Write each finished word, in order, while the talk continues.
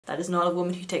That is not a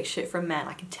woman who takes shit from men,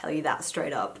 I can tell you that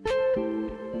straight up.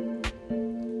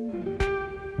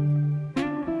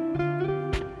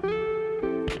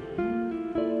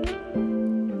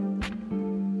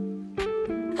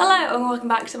 Hello and welcome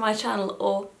back to my channel,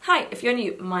 or hi if you're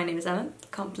new. My name is Evelyn,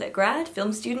 complete grad,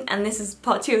 film student, and this is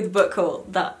part 2 of the book haul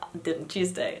that I did on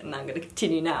Tuesday and I'm going to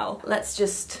continue now. Let's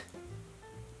just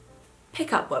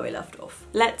pick up where we left off.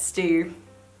 Let's do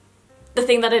the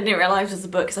thing that I didn't realise was the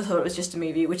book because I thought it was just a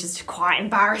movie, which is quite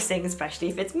embarrassing, especially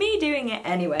if it's me doing it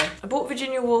anyway. I bought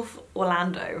Virginia Woolf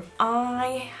Orlando.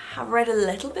 I have read a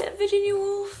little bit of Virginia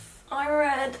Woolf. I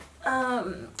read, I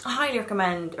highly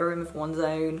recommend A Room of One's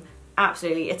Own.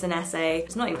 Absolutely, it's an essay.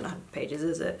 It's not even 100 pages,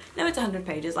 is it? No, it's 100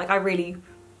 pages. Like, I really,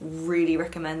 really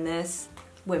recommend this.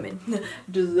 Women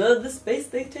deserve the space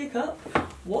they take up.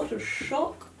 What a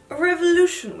shock. A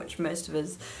revolution, which most of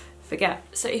us forget.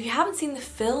 So if you haven't seen the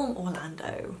film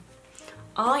Orlando,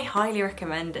 I highly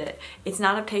recommend it. It's an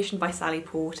adaptation by Sally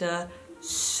Porter.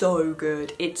 So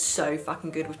good. It's so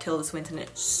fucking good with Tilda Swinton.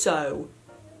 It's so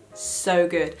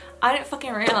good. I didn't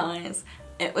fucking realise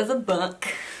it was a book.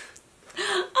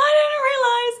 I didn't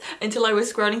realise until I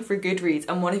was scrolling through Goodreads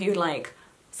and one of you like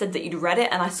said that you'd read it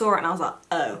and I saw it and I was like,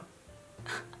 oh,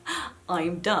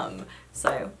 I'm dumb.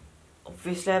 So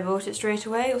obviously I bought it straight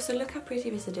away. Also look how pretty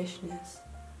this edition is.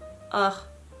 Ugh,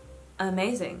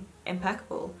 amazing,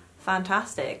 impeccable,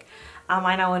 fantastic. Am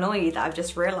I now annoyed that I've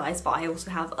just realised but I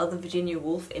also have other Virginia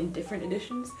Woolf in different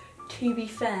editions? To be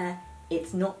fair,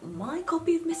 it's not my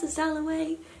copy of Mrs.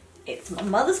 Dalloway, it's my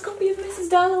mother's copy of Mrs.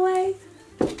 Dalloway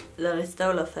that I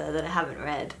stole off her that I haven't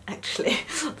read, actually,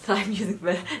 that I'm using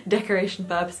for decoration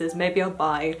purposes. Maybe I'll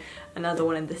buy another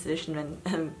one in this edition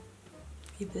and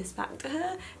give this back to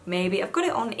her. Maybe. I've got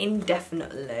it on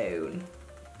indefinite loan.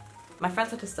 My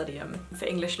friends had to study for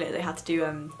English Lit, they had to do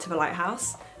To the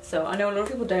Lighthouse. So I know a lot of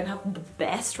people don't have the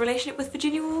best relationship with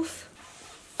Virginia Woolf.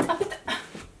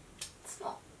 It's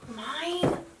not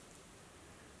mine.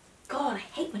 God, I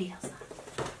hate when he does that.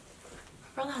 My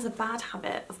brother has a bad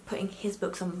habit of putting his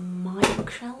books on my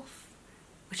bookshelf,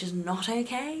 which is not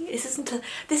okay. This isn't a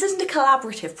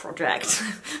collaborative project.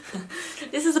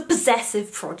 This is a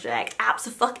possessive project.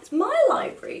 It's my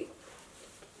library.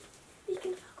 You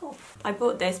can fuck off. I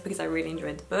bought this because I really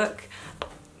enjoyed the book, the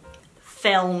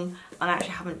film, and I actually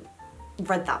haven't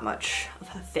read that much of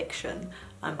her fiction.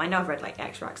 I know I've read like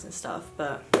extracts and stuff,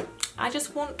 but I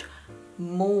just want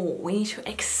more. We need to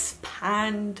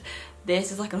expand.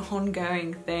 This is like an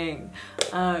ongoing thing.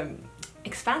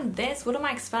 Expand this? What am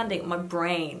I expanding? My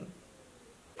brain.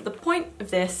 The point of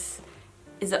this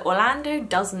is that Orlando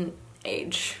doesn't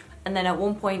age, and then at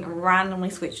one point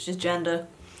randomly switches his gender,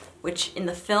 which in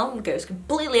the film goes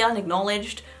completely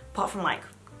unacknowledged, apart from like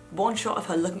one shot of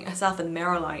her looking at herself in the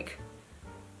mirror like,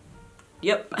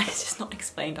 yep, it's just not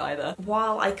explained either.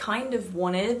 While I kind of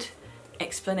wanted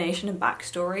explanation and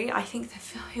backstory, I think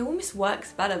it almost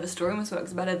works better, the story almost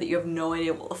works better that you have no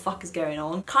idea what the fuck is going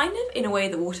on. Kind of in a way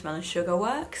that Watermelon Sugar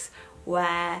works,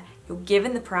 where you're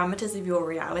given the parameters of your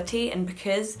reality, and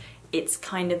because it's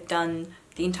kind of done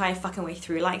the entire fucking way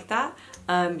through like that,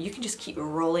 you can just keep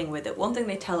rolling with it. One thing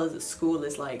they tell us at school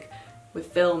is like, with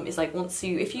film, is like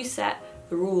if you set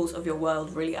the rules of your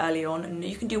world really early on, and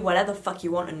you can do whatever the fuck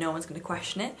you want and no one's going to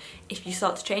question it. If you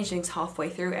start to change things halfway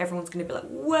through, everyone's going to be like,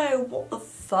 whoa, what the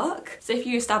fuck? So if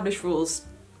you establish rules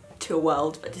to a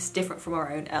world but it's different from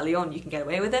our own early on, you can get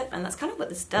away with it, and that's kind of what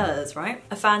this does, right?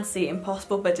 A fancy,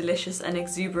 impossible but delicious, and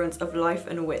exuberance of life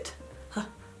and wit. Huh,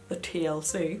 the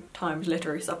TLC, Times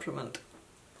Literary Supplement.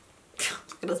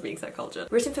 It does being so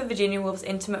cultured. Written for Virginia Woolf's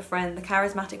intimate friend, the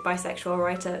charismatic bisexual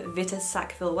writer Vitus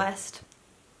Sackville West.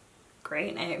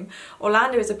 Great name.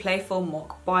 Orlando is a playful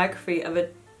mock biography of a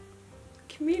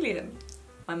chameleon.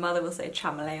 My mother will say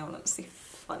chameleon, it's the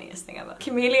funniest thing ever.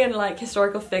 Chameleon-like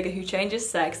historical figure who changes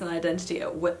sex and identity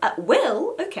at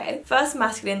will? Okay. First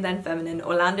masculine, then feminine,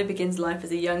 Orlando begins life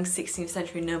as a young 16th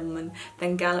century nobleman,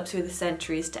 then gallops through the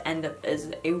centuries to end up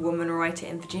as a woman writer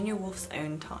in Virginia Woolf's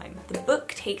own time. The book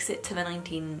takes it to the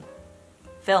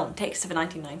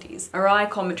 1990s. A wry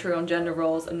commentary on gender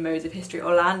roles and modes of history,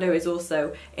 Orlando is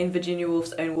also, in Virginia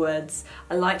Woolf's own words,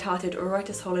 a light-hearted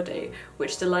writer's holiday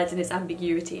which delights in its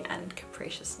ambiguity and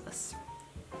capriciousness.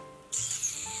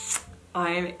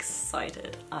 I'm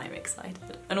excited, I'm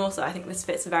excited. And also I think this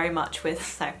fits very much with,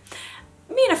 so,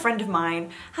 me and a friend of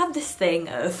mine have this thing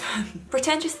of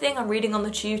pretentious thing I'm reading on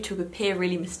the tube to appear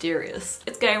really mysterious.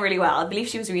 It's going really well. I believe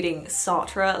she was reading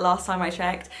Sartre last time I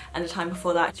checked, and the time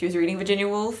before that she was reading Virginia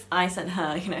Woolf. I sent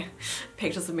her, you know,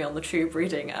 pictures of me on the tube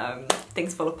reading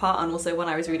Things Fall Apart, and also when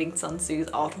I was reading Sun Tzu's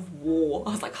Art of War.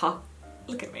 I was like, huh,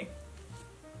 look at me.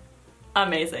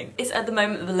 Amazing. It's at the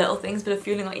moment the little things that are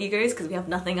fueling our egos because we have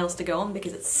nothing else to go on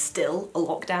because it's still a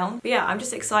lockdown. But yeah, I'm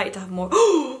just excited to have more.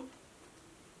 Oh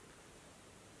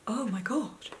my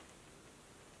god.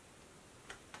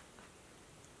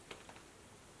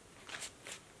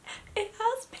 It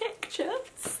has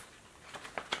pictures.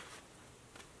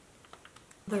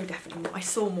 There are definitely more. I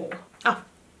saw more. Oh.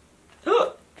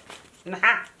 Oh.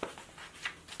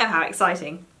 Oh, how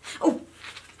exciting. Oh.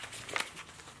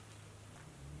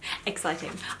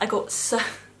 Exciting. I got so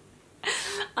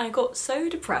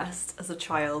depressed as a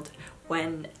child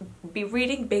when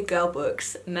reading big girl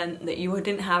books meant that you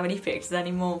didn't have any pictures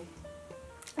anymore.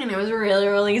 And it was really,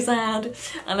 really sad.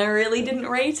 And I really didn't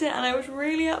rate it and I was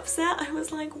really upset. I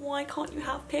was like, why can't you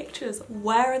have pictures?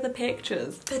 Where are the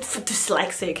pictures? For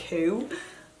dyslexic who?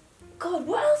 God,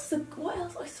 what else?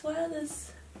 I swear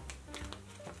there's...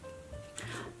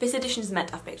 This edition is meant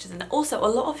to have pictures in it. Also, a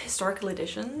lot of historical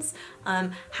editions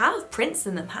have prints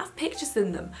in them, have pictures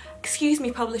in them. Excuse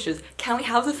me, publishers, can we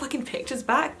have the fucking pictures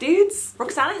back, dudes?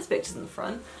 Roxana has pictures in the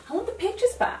front. I want the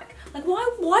pictures back. Like,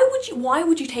 why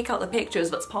would you take out the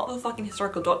pictures that's part of the fucking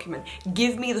historical document?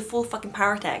 Give me the full fucking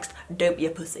paratext. Don't be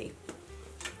a pussy.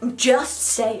 I'm just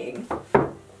saying.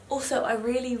 Also, I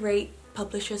really rate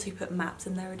publishers who put maps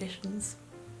in their editions.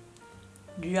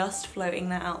 Just floating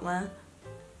that out there.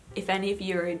 If any of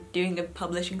you are doing a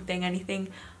publishing thing, anything,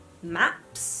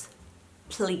 maps,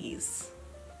 please.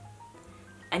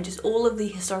 And just all of the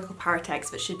historical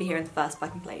paratext that should be here in the first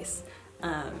fucking place.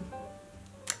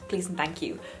 Please and thank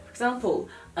you. For example,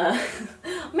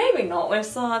 maybe not with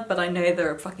Sard, but I know there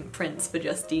are fucking prints for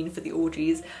Justine for the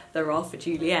orgies, there are for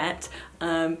Juliet.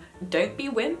 Don't be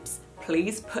wimps,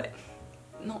 please put,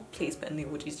 not please put in the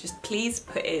orgies, just please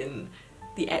put in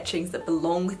the etchings that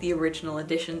belong with the original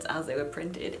editions as they were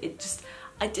printed.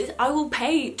 I will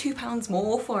pay £2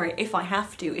 more for it if I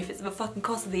have to, if it's the fucking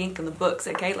cost of the ink and the books,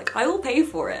 okay? Like, I will pay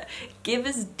for it. Give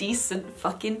us decent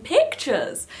fucking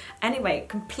pictures. Anyway,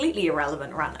 completely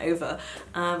irrelevant rant over.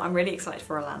 I'm really excited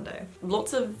for Orlando.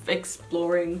 Lots of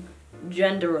exploring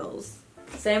gender roles.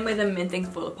 Same with them in Things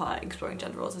Fall Apart, exploring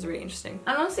gender roles is really interesting.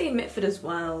 And honestly in Mitford as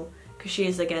well, because she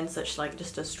is again such like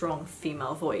just a strong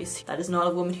female voice. That is not a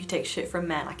woman who takes shit from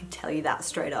men, I can tell you that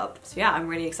straight up. So yeah, I'm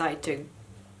really excited to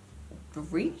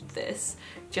read this,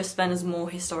 just then as more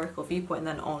historical viewpoint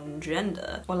than on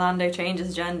gender. Orlando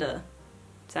changes gender,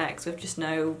 sex, with just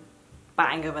no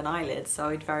batting of an eyelid, so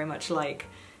I'd very much like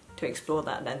to explore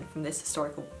that then from this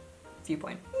historical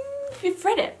viewpoint. If you've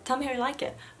read it, tell me how you like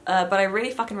it. But I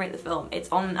really fucking rate the film.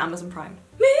 It's on Amazon Prime.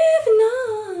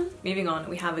 Moving on,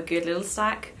 we have a good little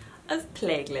stack of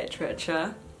plague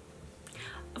literature.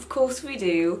 Of course we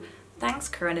do. Thanks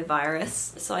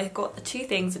coronavirus. So I've got the two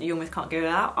things that you almost can't go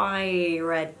without. I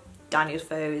read Daniel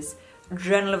Defoe's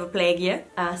Journal of a Plague Year,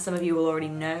 as some of you will already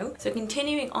know. So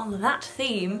continuing on that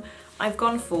theme, I've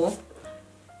gone for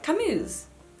Camus'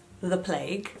 The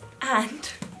Plague and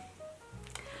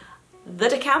the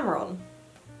Decameron.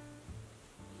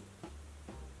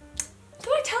 Did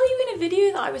I tell you in a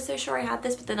video that I was so sure I had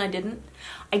this but then I didn't?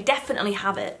 I definitely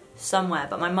have it somewhere,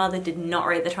 but my mother did not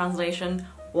read the translation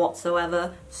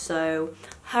whatsoever, so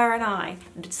her and I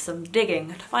did some digging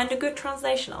to find a good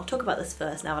translation. I'll talk about this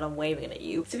first now that I'm waving it at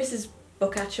you. So this is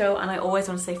Boccaccio, and I always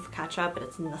want to say focaccia,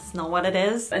 but that's not what it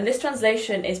is. And this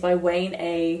translation is by Wayne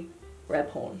A.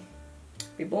 Rebhorn.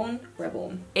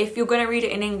 Reborn. If you're going to read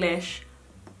it in English,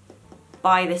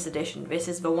 buy this edition. This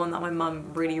is the one that my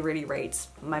mum really, really rates.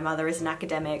 My mother is an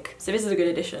academic, so this is a good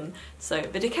edition. So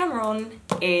the Decameron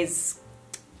is,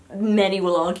 many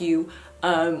will argue,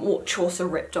 what Chaucer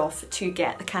ripped off to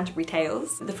get the Canterbury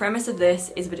Tales. The premise of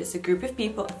this is that it's a group of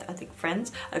people, I think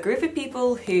friends, a group of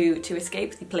people who, to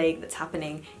escape the plague that's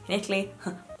happening in Italy,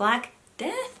 Black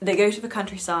Death, they go to the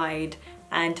countryside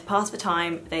and to pass the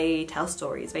time they tell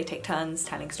stories. They take turns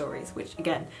telling stories, which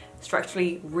again,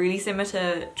 structurally really similar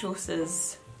to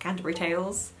Chaucer's Canterbury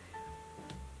Tales.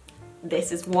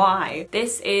 This is why.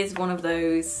 This is one of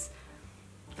those,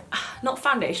 not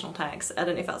foundational texts, I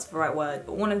don't know if that's the right word,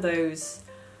 but one of those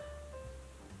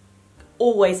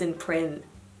always in print,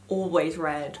 always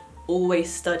read,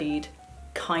 always studied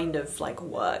kind of like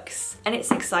works. And it's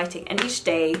exciting, and each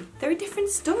day there are different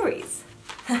stories.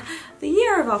 The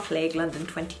Year of Our Plague, London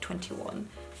 2021.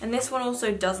 And this one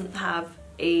also doesn't have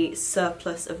a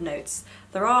surplus of notes.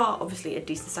 There are obviously a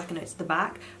decent stack of notes at the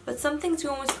back, but some things you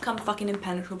almost become fucking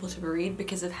impenetrable to read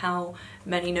because of how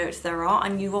many notes there are,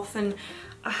 and you often,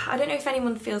 I don't know if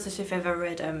anyone feels as if they've ever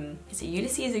read, is it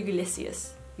Ulysses or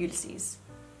Ulysses? Ulysses.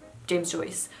 James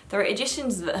Joyce. There are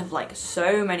editions that have like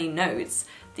so many notes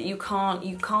that you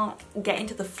can't get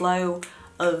into the flow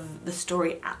of the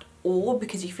story at or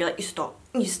because you feel like you stop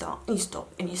and you start and you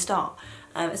stop and you start.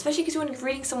 Especially because when you're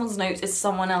reading someone's notes, it's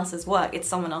someone else's work, it's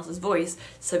someone else's voice,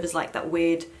 so there's like that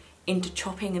weird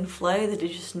inter-chopping and flow that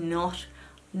is just not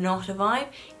a vibe.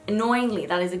 Annoyingly,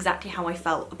 that is exactly how I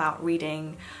felt about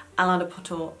reading Alain de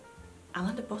Botton,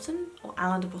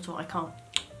 I can't.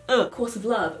 Course of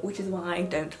Love, which is why I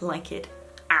don't like it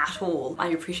at all. I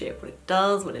appreciate what it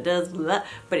does, blah,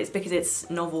 but it's because it's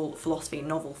novel philosophy. It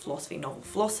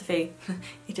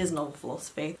is novel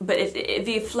philosophy. But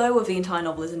the flow of the entire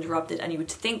novel is interrupted, and you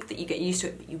would think that you get used to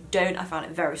it, but you don't. I found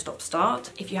it very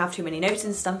stop-start. If you have too many notes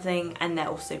in something, and they're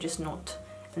also just not,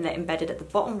 and they're embedded at the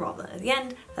bottom rather than at the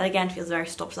end, that again feels very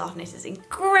stop-start, and it is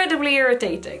incredibly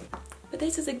irritating. But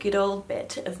this is a good old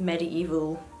bit of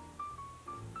medieval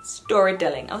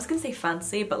storytelling. I was gonna say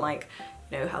fantasy, but like,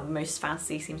 you know how most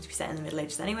fantasy seems to be set in the Middle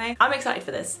Ages anyway. I'm excited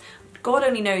for this. God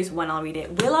only knows when I'll read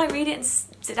it. Will I read it and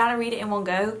sit down and read it in one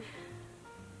go?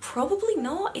 Probably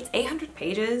not. It's 800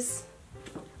 pages.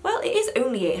 Well, it is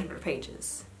only 800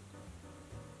 pages.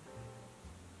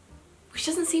 Which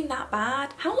doesn't seem that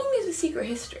bad. How long is The Secret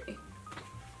History?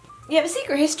 Yeah, The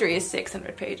Secret History is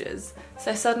 600 pages.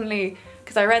 So suddenly,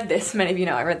 because I read this, many of you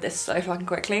know I read this so fucking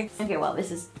quickly. Okay, well,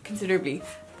 this is considerably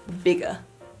bigger.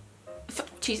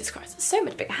 Jesus Christ, it's so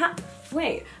much bigger.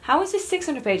 Wait, how is this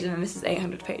 600 pages and this is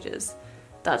 800 pages?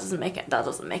 That doesn't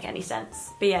make any sense.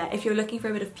 But yeah, if you're looking for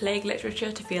a bit of plague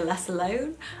literature to feel less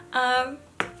alone,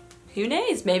 who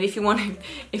knows? Maybe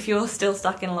if you're still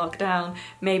stuck in lockdown,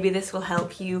 maybe this will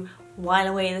help you while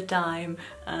away the time.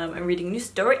 I'm reading a new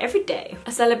story every day.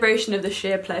 A celebration of the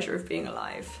sheer pleasure of being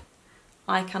alive.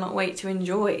 I cannot wait to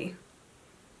enjoy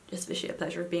just the sheer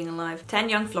pleasure of being alive. 10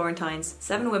 young Florentines,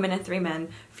 7 women and 3 men,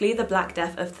 flee the Black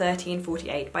Death of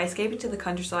 1348 by escaping to the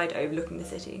countryside overlooking the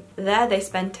city. There they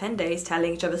spend 10 days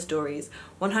telling each other stories,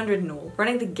 100 in all,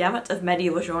 running the gamut of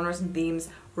medieval genres and themes,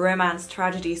 romance,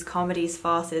 tragedies, comedies,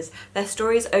 farces. Their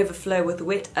stories overflow with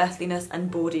wit, earthliness,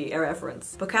 and bawdy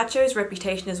irreverence. Boccaccio's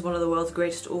reputation as one of the world's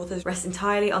greatest authors rests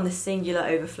entirely on this singular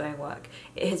overflowing work.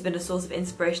 It has been a source of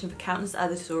inspiration for countless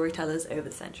other storytellers over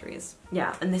the centuries.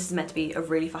 Yeah, and this is meant to be a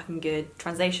really fucking good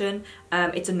translation.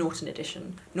 It's a Norton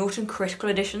edition. Norton critical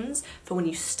editions for when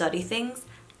you study things.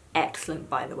 Excellent,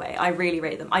 by the way. I really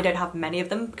rate them. I don't have many of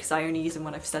them because I only use them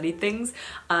when I've studied things.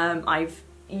 I've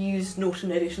used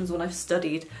Norton editions when I've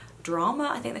studied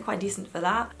drama. I think they're quite decent for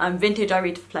that. Vintage I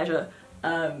read for pleasure.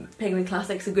 Penguin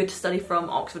Classics are good to study from.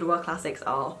 Oxford World Classics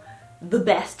are the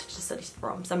best to study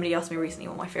from. Somebody asked me recently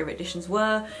what my favourite editions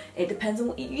were. It depends on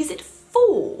what you use it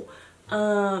for.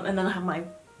 And then I have my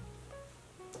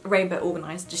rainbow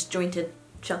organised, disjointed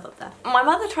shelf up there. My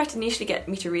mother tried to initially get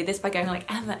me to read this by going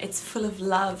like, Emma, it's full of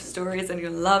love stories and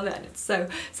you'll love it, and it's so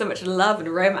much love and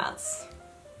romance.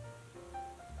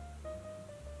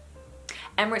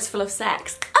 Emma, it's full of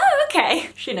sex. Oh, okay.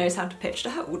 She knows how to pitch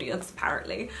to her audience,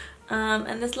 apparently.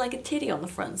 And there's like a titty on the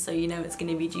front, so you know it's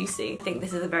gonna be juicy. I think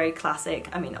this is a very classic,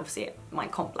 I mean, obviously my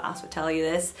comp class would tell you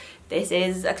this. This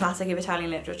is a classic of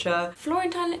Italian literature.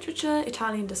 Florentine literature,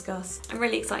 Italian discuss. I'm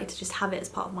really excited to just have it as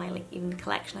part of my like even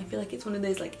collection. I feel like it's one of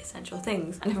those like essential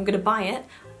things. And if I'm gonna buy it,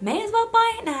 may as well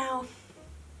buy it now.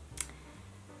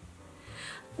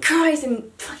 Christ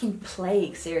and fucking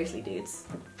plague, seriously dudes.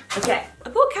 Okay, I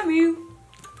bought Camus.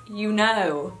 You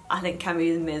know, I think Camus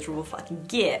is a miserable fucking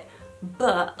git,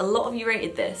 but a lot of you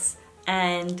rated this,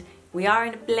 and we are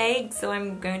in a plague, so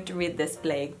I'm going to read this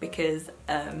plague because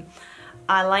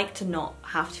I like to not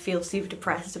have to feel super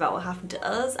depressed about what happened to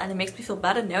us, and it makes me feel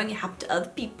better knowing it happened to other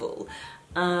people.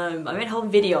 I made a whole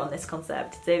video on this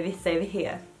concept. It's over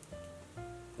here.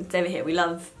 It's over here. We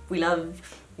love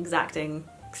extracting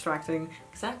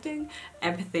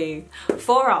empathy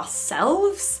for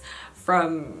ourselves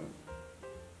from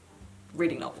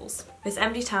reading novels. This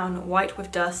empty town, white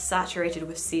with dust, saturated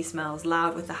with sea smells,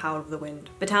 loud with the howl of the wind.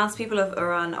 The townspeople of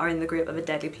Oran are in the grip of a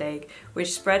deadly plague,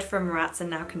 which spread from rats and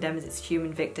now condemns its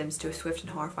human victims to a swift and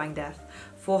horrifying death.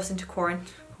 Forced into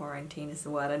quarantine is the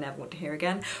word I never want to hear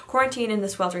again. Quarantine in the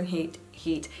sweltering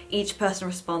heat, each person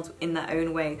responds in their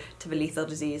own way to the lethal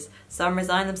disease. Some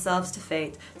resign themselves to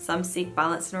fate, some seek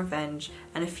balance and revenge,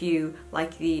 and a few,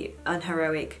 like the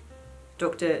unheroic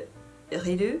Dr.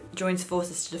 Iridu, joins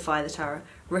forces to defy the terror.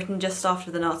 Written just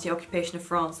after the Nazi occupation of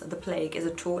France, The Plague is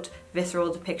a taut,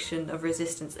 visceral depiction of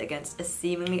resistance against a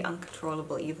seemingly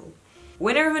uncontrollable evil.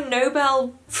 Winner of a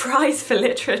Nobel Prize for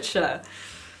Literature!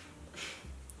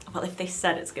 Well, if they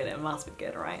said it's good, it must be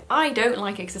good, right? I don't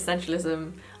like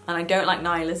existentialism, and I don't like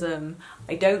nihilism.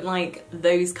 I don't like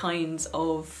those kinds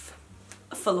of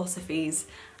philosophies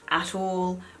at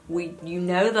all. You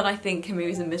know that I think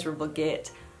Camus is a miserable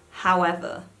git.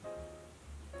 However,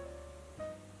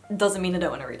 doesn't mean I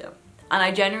don't want to read it. And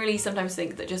I generally sometimes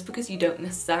think that just because you don't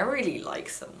necessarily like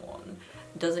someone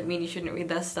doesn't mean you shouldn't read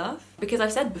their stuff. Because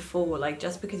I've said before, like,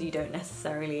 just because you don't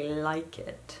necessarily like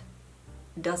it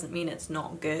doesn't mean it's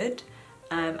not good,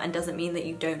 and doesn't mean that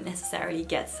you don't necessarily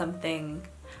get something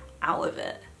out of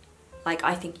it. Like,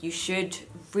 I think you should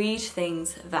read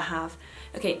things that have,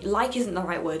 okay, like isn't the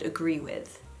right word, agree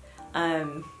with.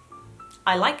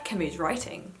 I like Camus'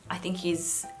 writing. I think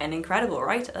he's an incredible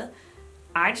writer.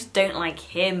 I just don't like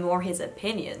him or his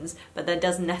opinions, but that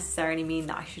doesn't necessarily mean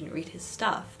that I shouldn't read his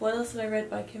stuff. What else have I read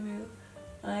by Camus?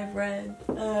 I've read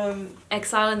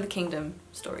Exile in the Kingdom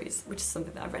stories, which is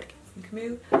something that I've read from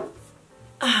Camus.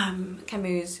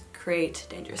 Camus' Create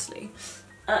Dangerously,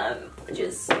 which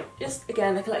is just,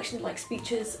 again, a collection of like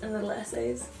speeches and little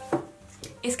essays.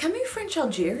 Is Camus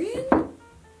French-Algerian?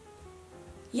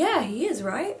 Yeah, he is,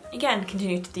 right? Again,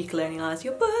 continue to decolonialise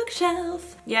your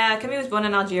bookshelf. Yeah, Camus was born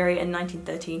in Algeria in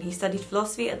 1913. He studied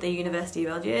philosophy at the University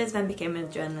of Algiers, then became a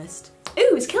journalist. Ooh,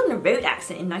 he was killed in a road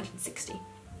accident in 1960.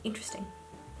 Interesting.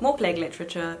 More plague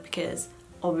literature, because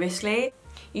obviously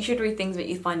you should read things that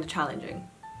you find challenging.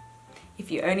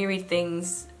 If you only read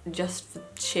things just for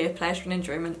sheer pleasure and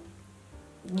enjoyment,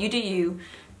 you do you,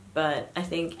 but I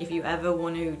think if you ever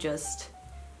want to just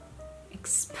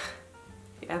expand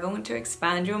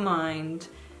your mind,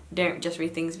 don't just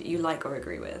read things that you like or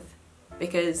agree with,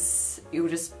 because you're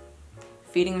just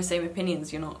feeding the same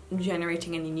opinions, you're not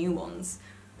generating any new ones.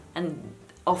 And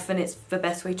often it's the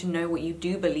best way to know what you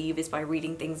do believe is by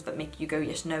reading things that make you go,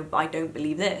 yes, no, I don't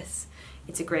believe this.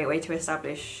 It's a great way to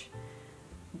establish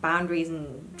boundaries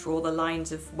and draw the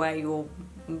lines of where your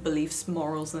beliefs,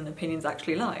 morals and opinions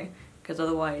actually lie, because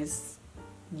otherwise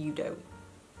you don't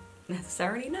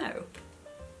necessarily know.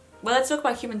 Well, let's talk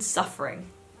about human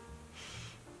suffering.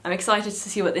 I'm excited to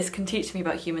see what this can teach me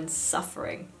about human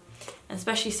suffering, and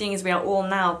especially seeing as we are all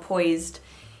now poised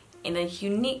in a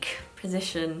unique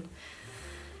position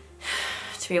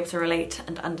to be able to relate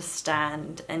and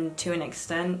understand, and to an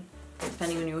extent,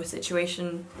 depending on your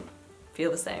situation, feel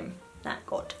the same. That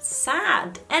got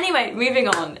sad. Anyway, moving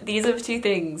on. These are the two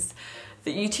things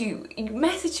that you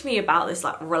message me about this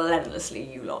like relentlessly,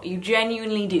 you lot. You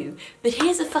genuinely do. But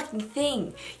here's the fucking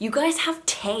thing. You guys have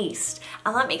taste,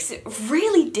 and that makes it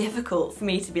really difficult for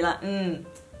me to be like, I'm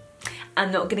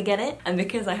not gonna get it. And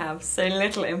because I have so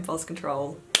little impulse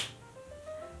control,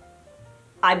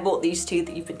 I bought these two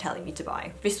that you've been telling me to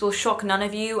buy. This will shock none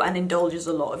of you and indulges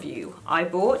a lot of you. I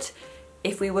bought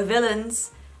If We Were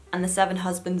Villains and The 7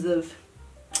 Husbands of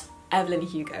Evelyn and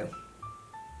Hugo.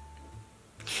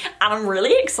 And I'm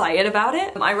really excited about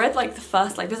it. I read like the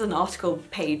first, like there's an article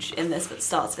page in this that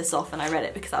starts this off, and I read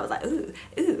it because I was like, ooh,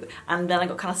 ooh. And then I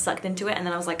got kind of sucked into it, and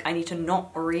then I was like, I need to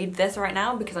not read this right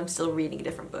now because I'm still reading a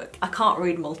different book. I can't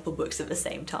read multiple books at the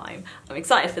same time. I'm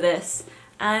excited for this.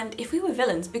 And If We Were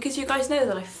Villains, because you guys know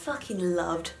that I fucking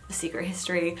loved The Secret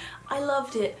History. I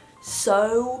loved it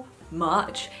so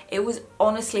much. It was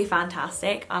honestly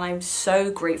fantastic, and I'm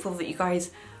so grateful that you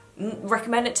guys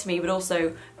recommend it to me, but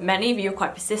also many of you are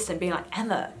quite persistent, being like,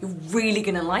 Emma, you're really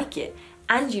gonna like it,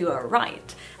 and you are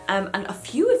right. And a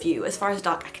few of you, as far as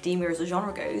dark academia as a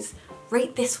genre goes,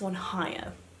 rate this one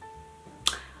higher.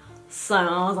 So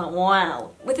I was like,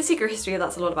 wow. With The Secret History,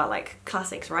 that's a lot about like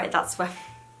classics, right? That's where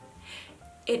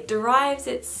it derives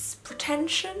its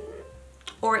pretension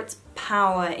or its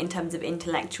power in terms of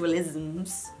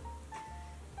intellectualisms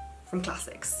from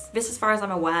classics. This, as far as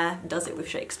I'm aware, does it with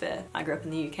Shakespeare. I grew up in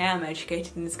the UK, I'm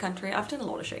educated in this country, I've done a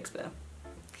lot of Shakespeare.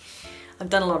 I've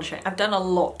done a lot of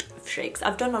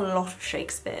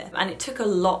Shakespeare, and it took a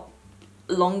lot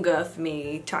longer for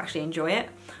me to actually enjoy it.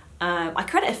 I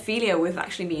credit Ophelia with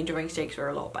actually me enjoying Shakespeare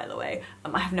a lot, by the way.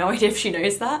 I have no idea if she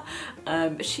knows that,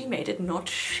 but she made it not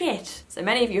shit. So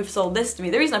many of you have sold this to me.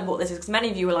 The reason I bought this is because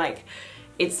many of you were like,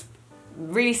 it's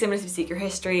really similar to Secret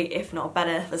History, if not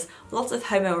better. There's lots of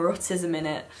homoeroticism in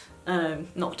it,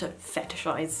 not to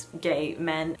fetishize gay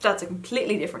men. That's a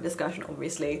completely different discussion,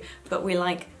 obviously, but we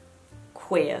like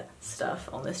queer stuff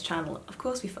on this channel. Of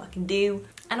course we fucking do.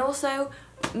 And also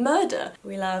murder.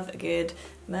 We love a good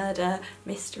murder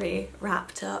mystery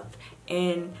wrapped up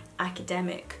in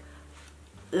academic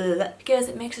because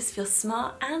it makes us feel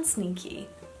smart and sneaky.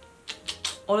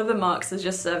 Oliver Marks has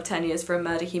just served 10 years for a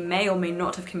murder he may or may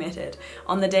not have committed.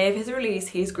 On the day of his release,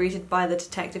 he is greeted by the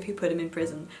detective who put him in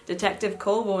prison. Detective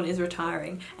Colborne is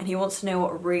retiring, and he wants to know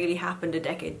what really happened a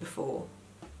decade before.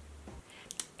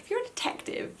 If you're a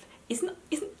detective, isn't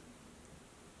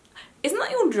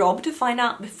that your job to find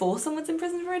out before someone's in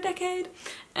prison for a decade?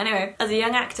 Anyway, as a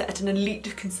young actor at an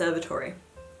elite conservatory,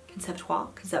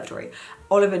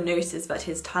 Oliver notices that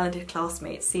his talented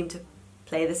classmates seem to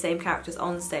play the same characters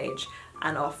on stage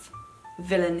and off.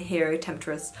 Villain, hero,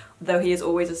 temptress, though he is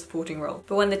always a supporting role.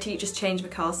 But when the teachers change the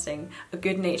casting, a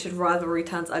good-natured rivalry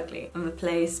turns ugly and the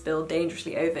play is spilled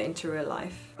dangerously over into real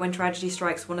life. When tragedy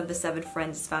strikes, one of the 7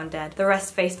 friends is found dead. The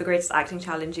rest face the greatest acting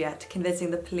challenge yet, convincing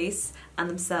the police and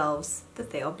themselves that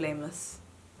they are blameless.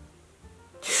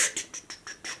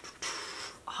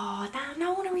 Oh damn,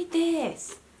 now I want to read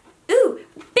this. Ooh,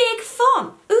 big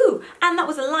font! Ooh, and that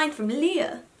was a line from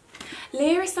Leah.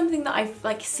 Lear is something that I've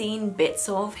like seen bits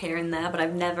of here and there, but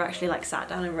I've never actually like sat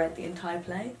down and read the entire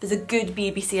play. There's a good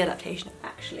BBC adaptation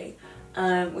actually,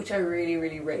 which I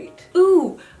really rate.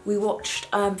 Ooh, we watched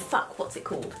fuck, what's it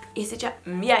called? Is it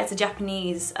yeah, it's a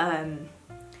Japanese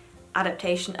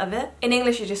adaptation of it. In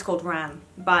English it's just called Ran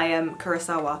by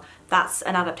Kurosawa. That's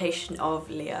an adaptation of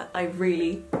Lear. I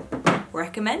really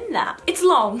recommend that. It's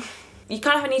long. You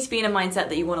kind of need to be in a mindset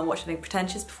that you want to watch something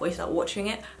pretentious before you start watching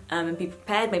it, and be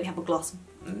prepared. Maybe have a glass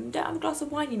don't have a glass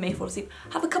of wine, you may fall asleep.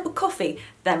 Have a cup of coffee,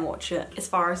 then watch it. As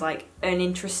far as like an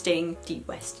interesting, deep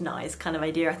westernized kind of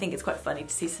idea, I think it's quite funny to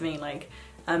see something like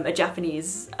a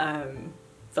Japanese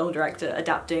film director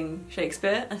adapting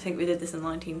Shakespeare. I think we did this in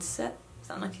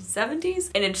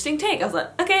 1970s. An interesting take. I was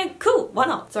like, okay, cool, why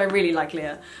not? So I really like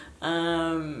Lear.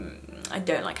 I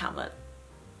don't like Hamlet.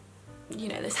 You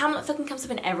know, this Hamlet fucking comes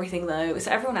up in everything though,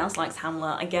 so everyone else likes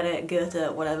Hamlet, I get it,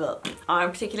 Goethe, whatever. I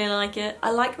don't particularly like it.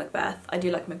 I like Macbeth, I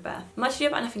do like Macbeth. Much Ado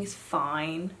About Nothing is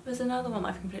fine. There's another one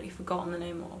I've completely forgotten the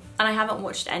name of. And I haven't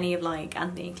watched any of like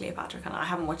Anthony and Cleopatra, I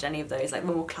haven't watched any of those, like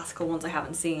the more classical ones I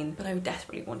haven't seen, but I would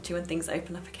desperately want to when things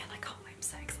open up again. I can't wait, I'm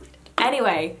so excited.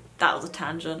 Anyway, that was a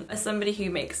tangent. As somebody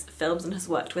who makes films and has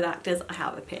worked with actors, I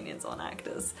have opinions on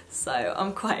actors. So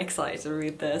I'm quite excited to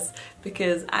read this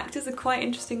because actors are quite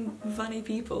interesting, funny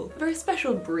people. They're a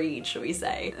special breed, shall we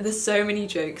say. There's so many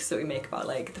jokes that we make about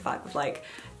like the fact of like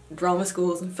drama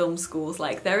schools and film schools.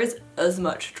 Like there is as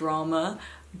much drama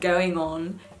going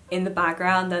on in the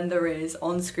background than there is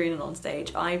on screen and on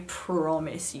stage. I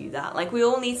promise you that. Like we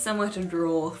all need somewhere to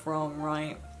draw from,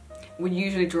 right? We're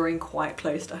usually drawing quite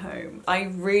close to home.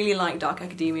 I really like Dark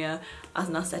Academia as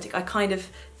an aesthetic. I kind of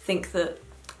think that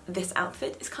this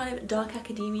outfit is kind of Dark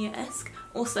Academia-esque.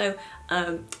 Also,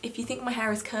 if you think my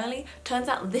hair is curly, turns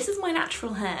out this is my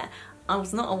natural hair. I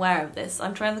was not aware of this.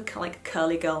 I'm trying the like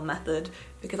curly girl method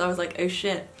because I was like, oh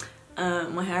shit,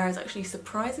 my hair is actually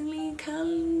surprisingly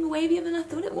wavier than I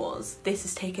thought it was. This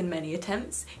has taken many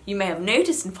attempts. You may have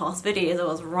noticed in past videos I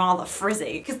was rather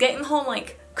frizzy because getting the whole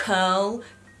like curl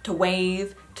to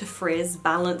wave to frizz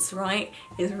balance right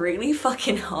is really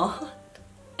fucking hard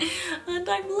and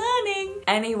I'm learning.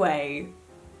 Anyway,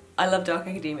 I love Dark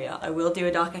Academia. I will do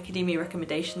a Dark Academia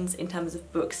recommendations in terms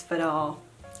of books that are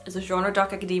as a genre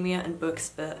Dark Academia and books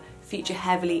that feature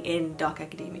heavily in Dark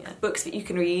Academia. Books that you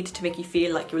can read to make you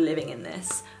feel like you're living in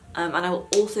this. And I will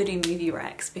also do movie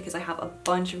recs because I have a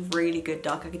bunch of really good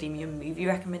Dark Academia movie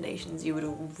recommendations you would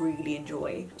all really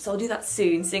enjoy. So I'll do that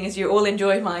soon, seeing as you all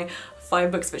enjoyed my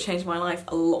 5 books that changed my life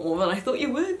a lot more than I thought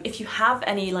you would. If you have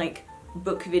any like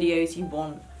book videos you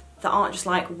want that aren't just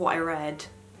like what I read,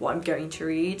 what I'm going to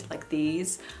read, like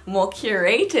these, more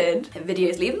curated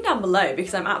videos, leave them down below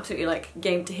because I'm absolutely like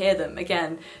game to hear them.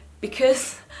 Again,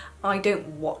 because I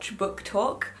don't watch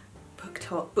BookTube,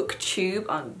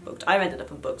 I've ended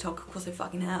up on BookTok, of course I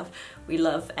fucking have. We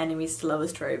love enemies to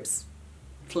lovers tropes.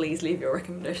 Please leave your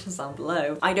recommendations down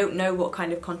below. I don't know what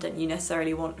kind of content you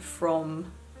necessarily want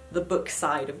from the book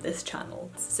side of this channel.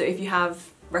 So if you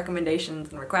have recommendations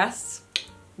and requests,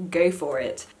 go for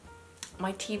it.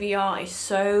 My TBR is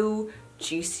so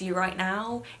juicy right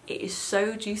now. It is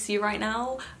so juicy right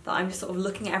now that I'm just sort of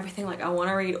looking at everything like I want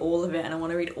to read all of it and I want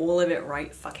to read all of it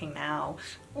right fucking now.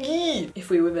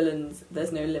 If we were villains,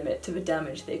 there's no limit to the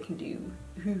damage they can do.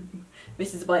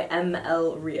 This is by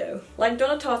M.L. Rio. Like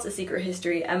Donna Tartt's A Secret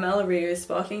History, M.L. Rio's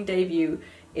sparkling debut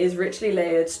is richly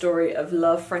layered story of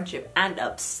love, friendship, and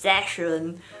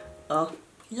obsession.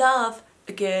 Love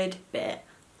a good bit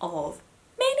of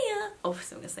mania.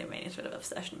 Obviously I'm gonna say mania instead of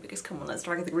obsession because come on, let's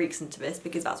drag the Greeks into this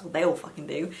because that's what they all fucking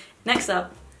do. Next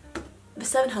up, The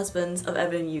 7 Husbands of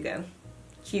Evelyn Hugo.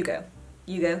 Hugo.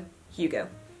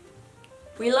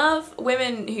 We love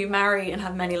women who marry and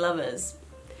have many lovers.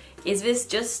 Is this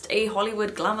just a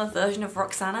Hollywood glamour version of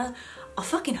Roxana? I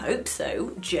fucking hope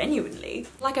so, genuinely.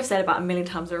 Like I've said about a million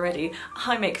times already,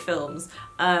 I make films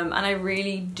and I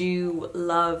really do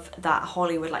love that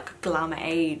Hollywood like glamour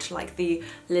age, like the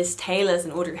Liz Taylors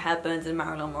and Audrey Hepburns and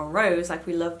Marilyn Monroe's. Like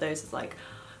we love those as like,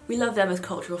 we love them as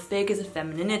cultural figures of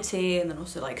femininity and then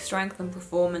also like strength and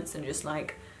performance and just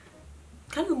like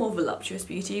kind of a more voluptuous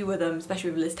beauty with them,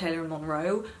 especially with Liz Taylor and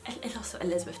Monroe. And also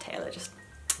Elizabeth Taylor, just,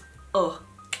 oh.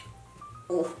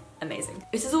 Oh, amazing.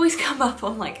 This has always come up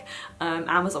on like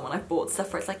Amazon when I've bought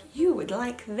stuff where it's like, you would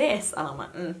like this, and I'm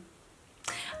like,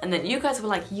 And then you guys were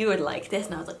like, you would like this,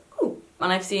 and I was like, ooh.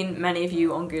 And I've seen many of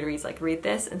you on Goodreads like read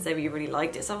this and say you really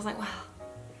liked it, so I was like, well,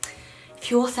 if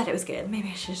you all said it was good, maybe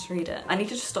I should just read it. I need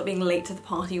to just stop being late to the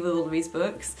party with all of these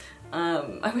books.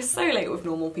 I was so late with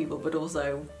normal people, but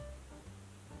also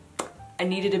I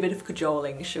needed a bit of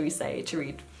cajoling, shall we say, to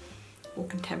read more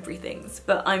contemporary things.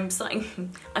 But I'm starting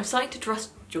to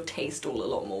trust your taste all a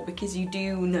lot more because you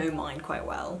do know mine quite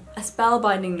well. A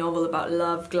spellbinding novel about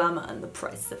love, glamour, and the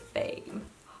price of fame.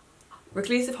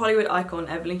 Reclusive Hollywood icon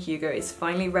Evelyn Hugo is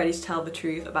finally ready to tell the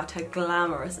truth about her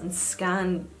glamorous and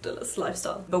scandalous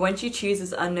lifestyle. But when she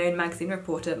chooses unknown magazine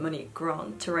reporter Monique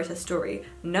Grant to write her story,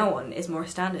 no one is more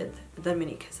astounded than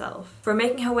Monique herself. From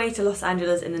making her way to Los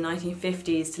Angeles in the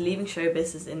 1950s to leaving show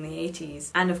business in the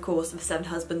 80s, and of course with 7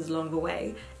 husbands along the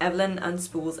way, Evelyn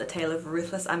unspools a tale of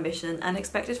ruthless ambition,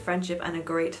 unexpected friendship, and a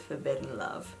great forbidden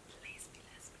love.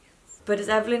 But as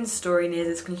Evelyn's story nears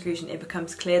its conclusion, it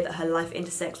becomes clear that her life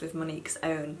intersects with Monique's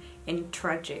own in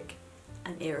tragic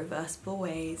and irreversible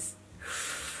ways.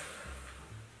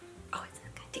 Oh, it's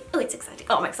exciting. Oh, it's exciting.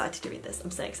 Oh, I'm excited to read this.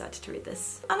 I'm so excited to read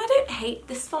this. And I don't hate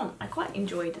this font. I quite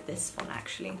enjoyed this font,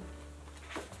 actually.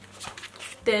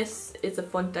 This is a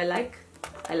font I like.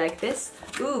 I like this.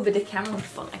 Ooh, the Decameron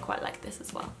font. I quite like this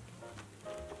as well.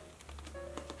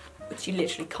 Which you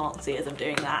literally can't see as I'm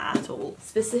doing that at all.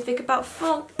 Specific about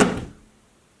font.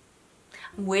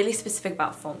 I'm weirdly specific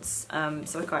about fonts,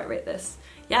 so I quite rate this.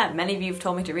 Yeah, many of you have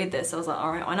told me to read this, so I was like,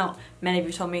 alright, why not? Many of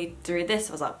you told me to read this,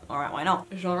 so I was like, alright, why not?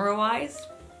 Genre-wise,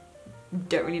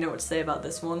 don't really know what to say about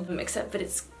this one, except that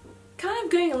it's kind of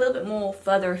going a little bit more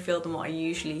further afield than what I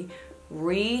usually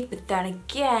read, but then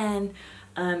again,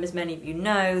 as many of you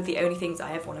know, the only things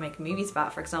I ever want to make movies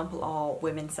about, for example, are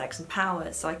women, sex, and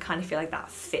power, so I kind of feel like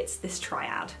that fits this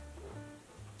triad.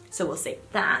 So we'll see.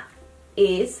 That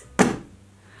is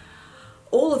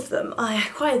all of them. I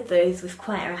acquired those with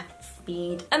quite a rapid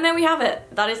speed. And there we have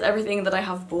it. That is everything that I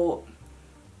have bought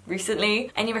recently.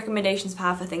 Any recommendations you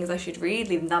have for things I should read,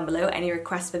 leave them down below. Any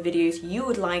requests for videos you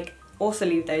would like, also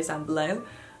leave those down below.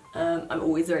 I'm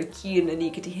always very keen and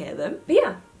eager to hear them. But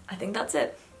yeah, I think that's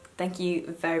it. Thank you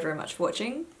very, very much for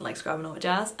watching. Like, subscribe, and all that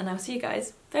jazz. And I'll see you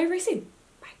guys very, very soon.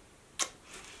 Bye.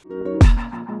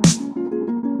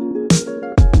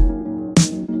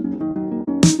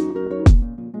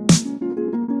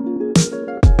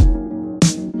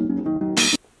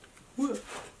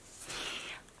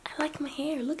 I like my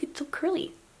hair. Look, it's so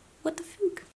curly. What the fuck?